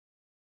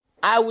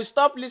I will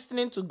stop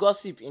listening to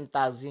gossip in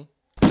Tazi.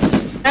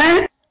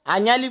 I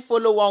nearly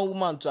follow one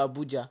woman to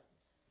Abuja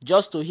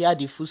just to hear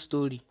the full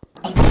story.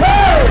 Let's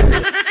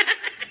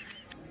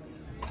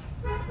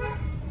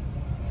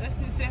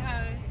say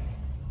hi.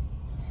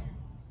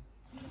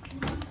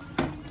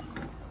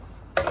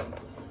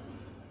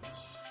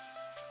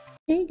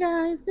 Hey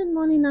guys, good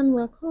morning and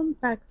welcome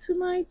back to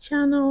my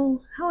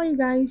channel. How are you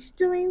guys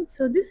doing?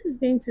 So this is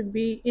going to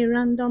be a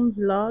random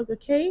vlog,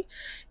 okay?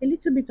 A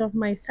little bit of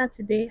my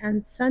Saturday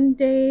and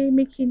Sunday,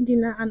 making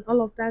dinner and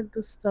all of that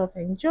good stuff.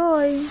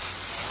 Enjoy.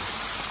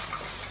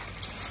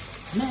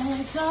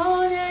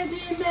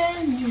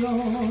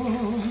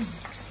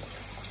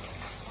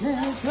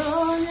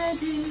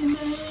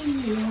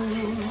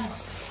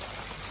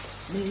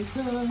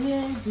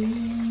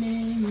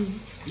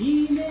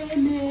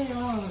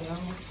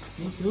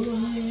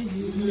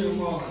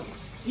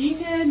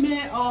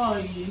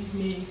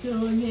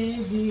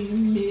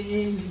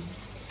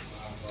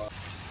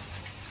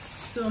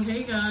 So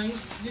hey guys,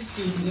 this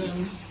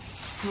is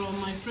from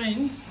my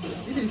friend.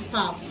 This is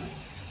pap.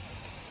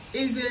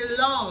 It's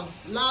a lot.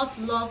 I'm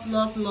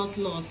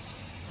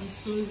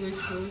so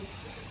grateful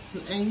to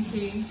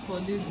NK for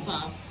this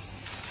pap.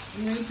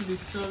 I'm going to be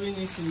storing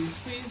it in the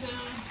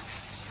freezer.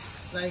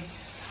 Like,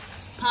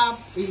 pap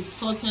is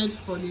sorted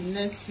for the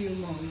next few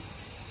months.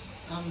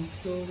 I'm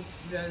so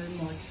very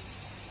much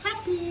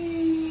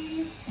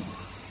happy.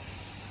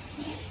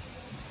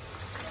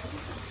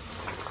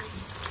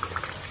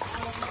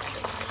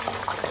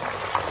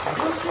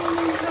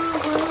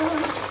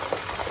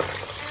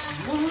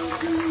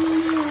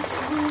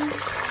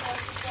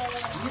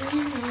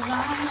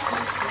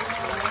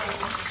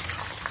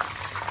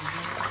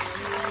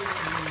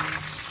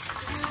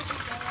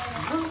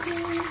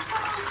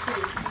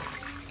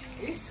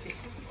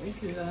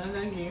 This is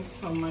another gift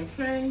from my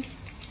friend.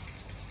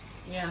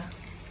 Yeah,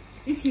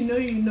 if you know,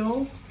 you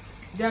know.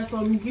 There are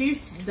some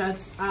gifts that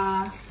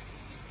are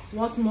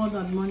worth more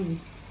than money.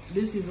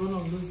 This is one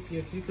of those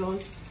gifts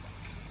because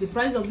the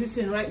price of this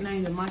thing right now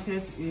in the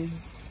market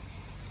is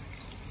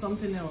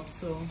something else.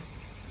 So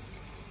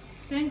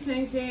thanks,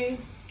 NK.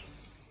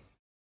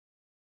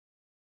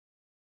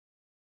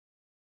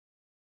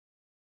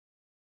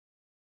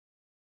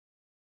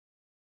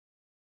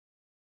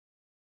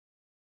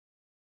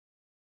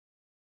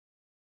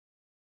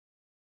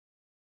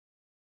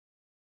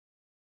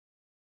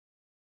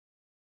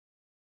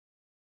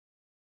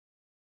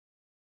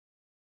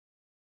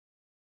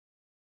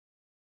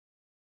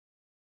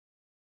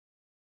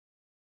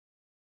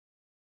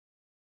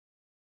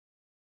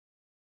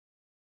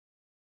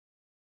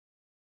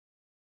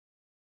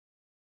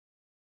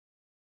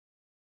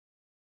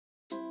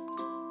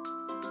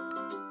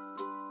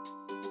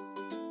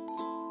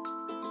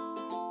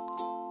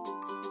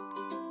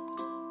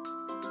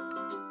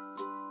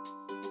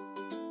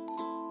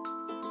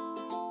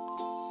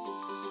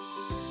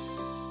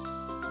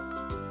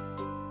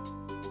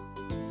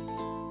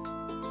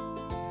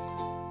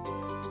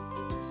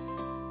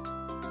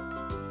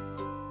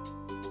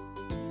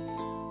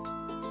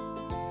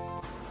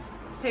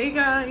 Hey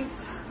guys,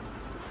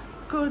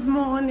 good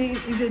morning.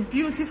 It's a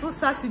beautiful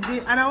Saturday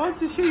and I want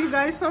to show you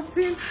guys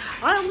something.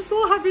 I am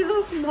so happy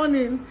this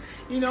morning.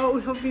 You know,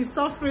 we have been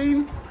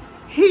suffering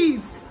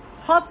heat,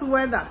 hot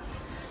weather.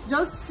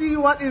 Just see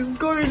what is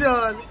going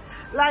on.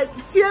 Like,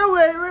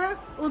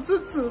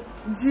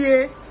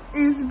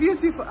 it's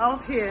beautiful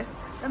out here.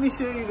 Let me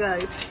show you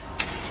guys.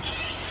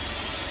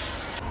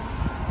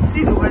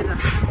 See the weather.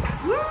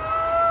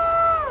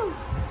 Woo!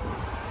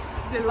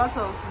 There's a lot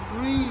of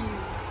breeze.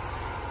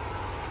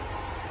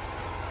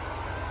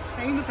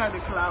 Can you look at the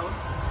clouds?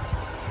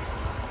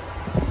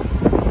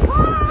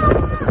 Wow!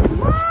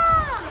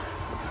 Wow!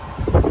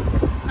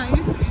 Can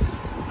you see?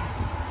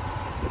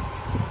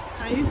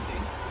 Can you see?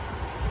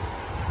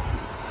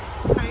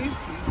 Can you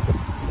see?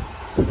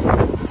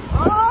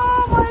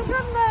 Oh my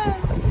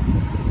goodness!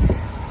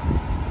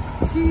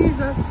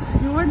 Jesus,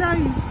 the weather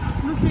is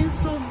looking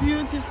so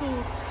beautiful.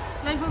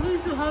 Like we're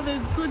going to have a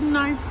good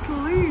night's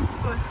sleep.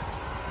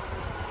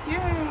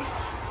 Yay!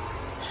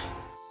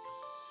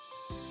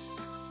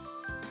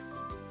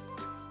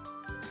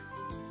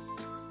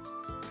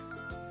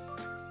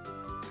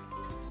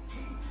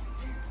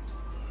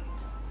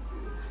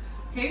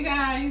 Hey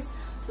guys,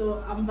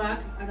 so I'm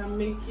back and I'm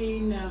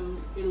making a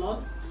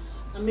lot.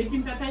 I'm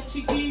making pepper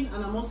chicken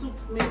and I'm also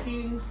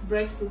making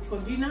breadfruit for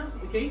dinner.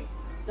 Okay,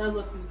 that's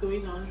what is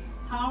going on.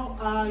 How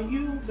are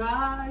you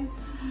guys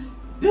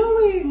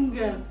doing?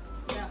 Yeah.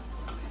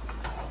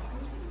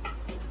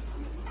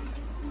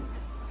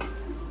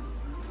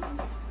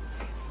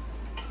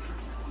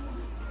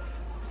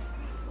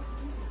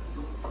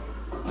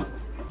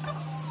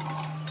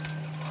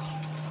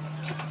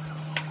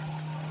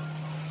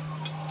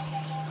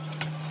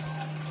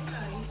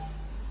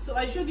 So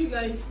I showed you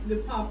guys the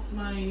pap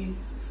my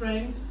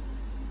friend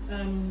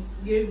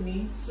gave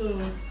me. So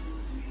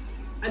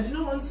I do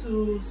not want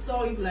to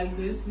store it like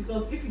this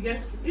because if it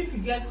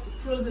gets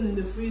frozen in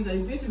the freezer,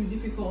 it's going to be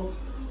difficult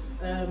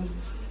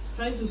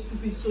trying to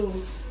scoop it. So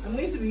I'm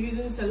going to be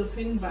using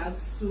cellophane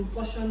bags to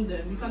portion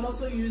them. You can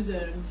also use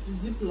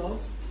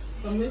Ziplocs,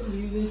 but I'm going to be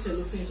using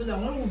cellophane so that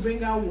when we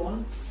bring out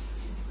one,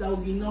 that will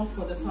be enough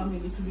for the family.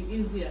 It will be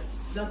easier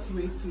that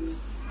way to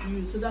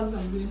use. So that's what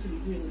I'm going to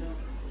be doing now.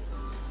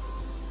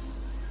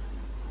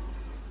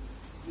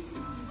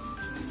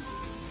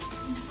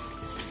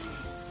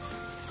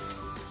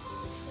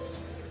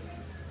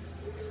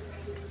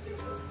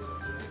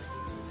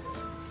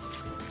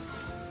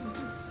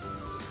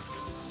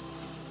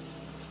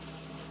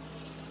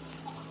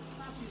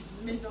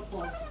 Made up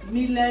of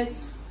millet,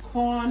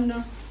 corn,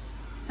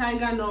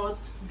 tiger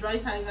nuts, dry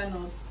tiger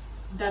nuts,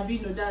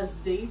 dabino, that's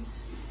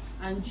dates,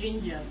 and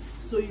ginger.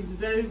 So it's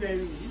very, very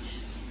rich.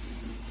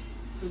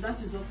 So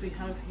that is what we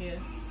have here.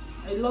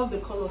 I love the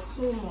color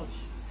so much.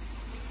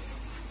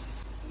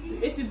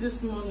 We ate it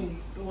this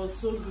morning. It was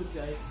so good,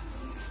 guys.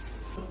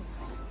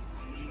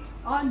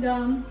 All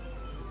done.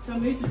 So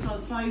I'm going to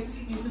transfer it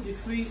into the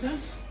freezer.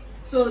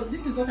 So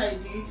this is what I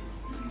did.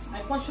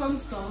 I portioned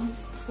some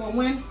for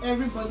when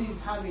everybody is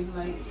having,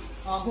 like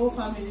our whole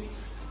family,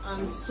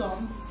 and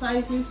some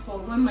sizes for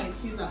when my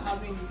kids are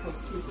having it for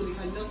school, so they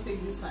can just take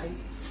this size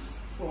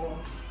for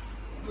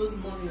those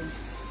mornings,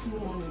 school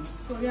mornings.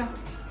 So yeah,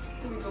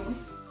 here we go.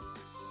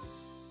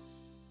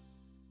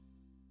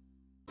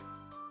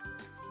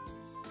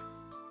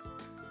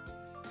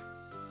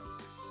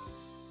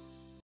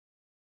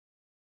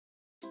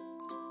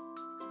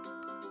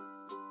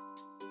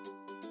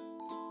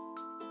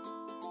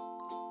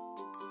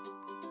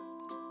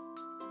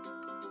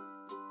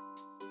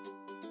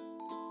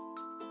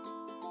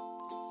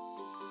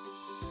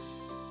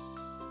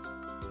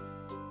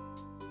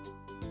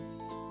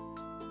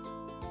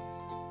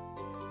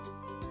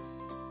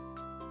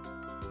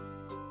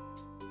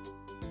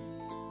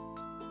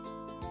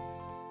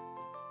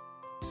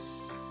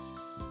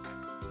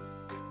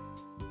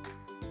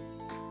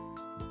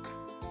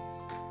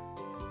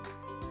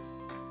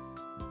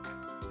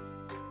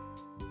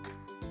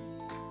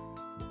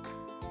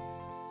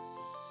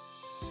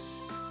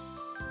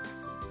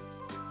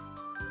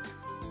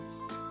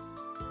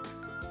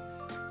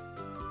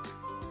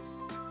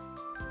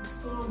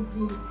 So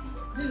good.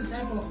 This is the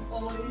type of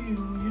oil you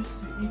used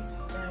to eat,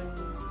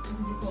 what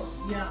is it called?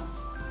 Yam.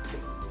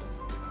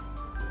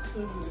 So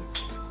good.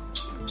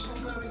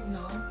 Cover it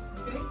now,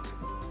 okay?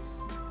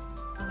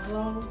 And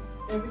allow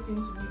everything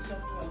to mix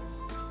up well.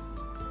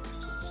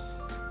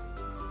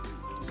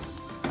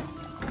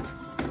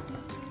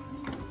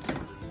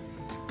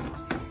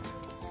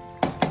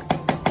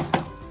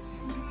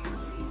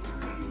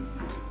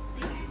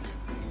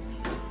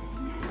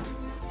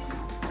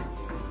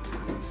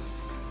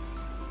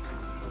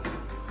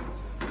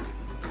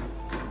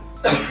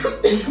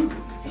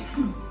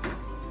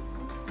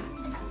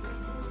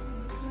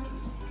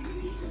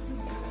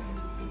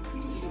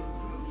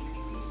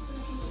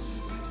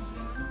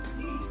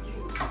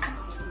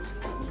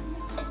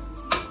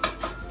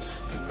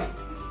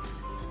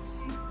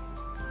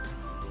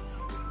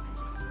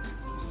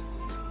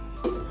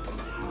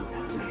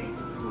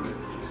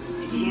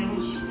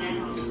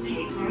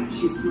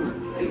 She's smart.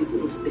 It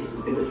was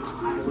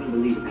I wouldn't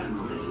believe at that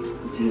moment.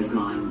 She has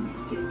gone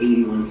to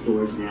 81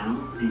 stores now,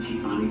 and she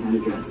finally found a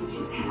dress that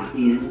she's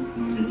happy in,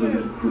 and for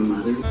her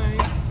mother. Hi.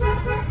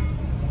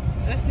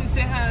 Leslie,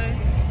 say hi.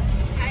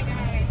 Hi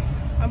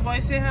guys. My boy,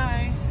 say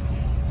hi.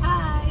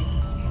 Hi.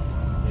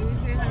 Baby,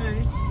 say hi.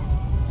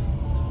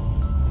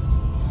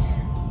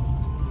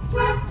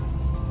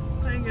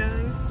 Hi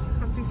guys.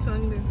 Happy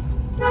Sunday.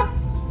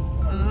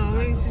 On our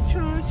way to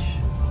church.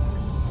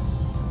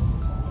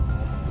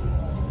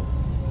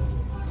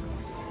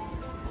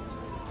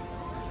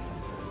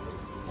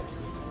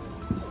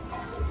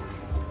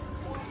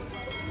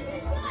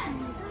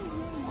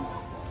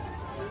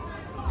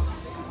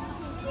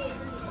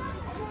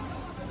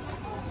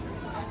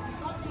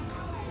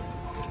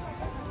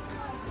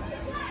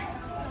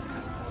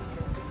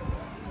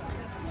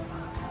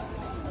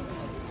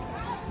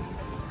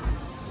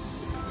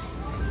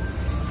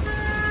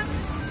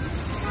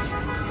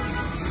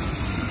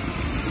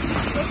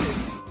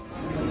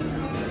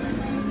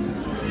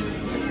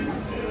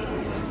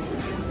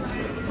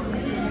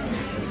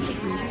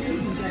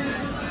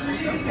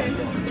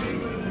 Okay.